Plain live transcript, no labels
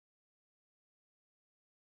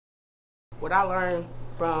What I learned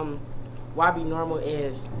from Y.B.Normal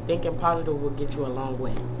is thinking positive will get you a long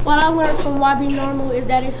way. What I learned from Y.B.Normal is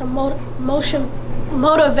that it's a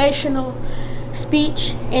motivational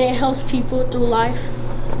speech and it helps people through life.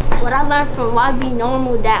 What I learned from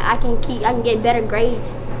Y.B.Normal that I can get better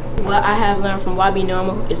grades. What I have learned from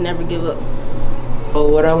Y.B.Normal is never give up.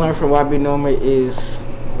 What I learned from Y.B.Normal is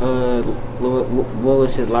what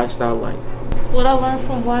was his lifestyle like. What I learned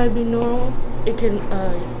from Y.B.Normal,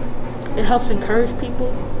 it helps encourage people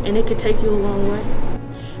and it can take you a long way.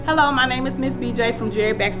 Hello, my name is Miss BJ from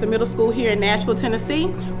Jere, Baxter Middle School here in Nashville, Tennessee,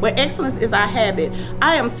 where excellence is our habit.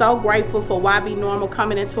 I am so grateful for Y.B.Normal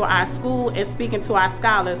coming into our school and speaking to our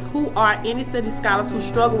scholars who are inner city scholars who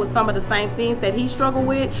struggle with some of the same things that he struggled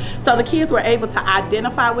with. So the kids were able to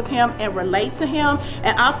identify with him and relate to him,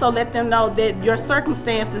 and also let them know that your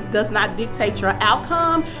circumstances does not dictate your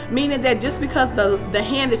outcome, meaning that just because the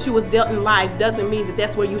hand that you was dealt in life doesn't mean that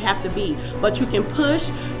that's where you have to be. But you can push,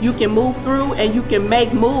 you can move through, and you can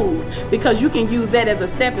make moves, because you can use that as a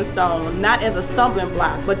stepping stone, not as a stumbling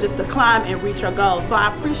block, but just to climb and reach your goals. So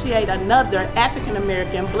I appreciate another African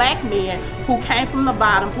American black man who came from the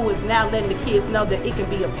bottom, who is now letting the kids know that it can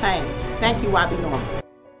be obtained. Thank you, Y.B.Normal.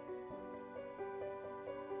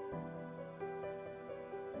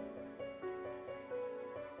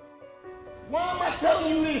 Why am I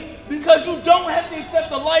telling you this? Because you don't have to accept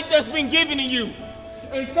the life that's been given to you.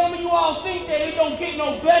 And some of you all think that it don't get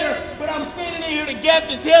no better, but I'm standing in here to gap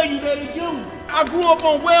to tell you that it do. I grew up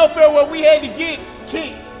on welfare where we had to get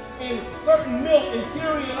kicks and certain milk and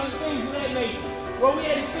cereal and other things of that nature. Where we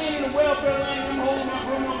had to stand in the welfare line and I'm holding my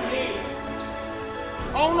broom on my head.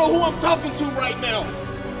 I don't know who I'm talking to right now.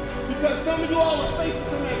 Because some of you all are facing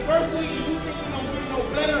some adversity and you think it don't get no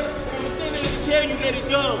better, but I'm standing here to tell you that it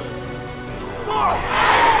does. Smart!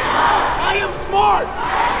 I am smart!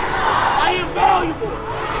 I am valuable!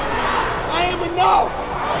 I am enough!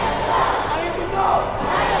 I am enough!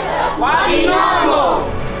 Y.B.Normal!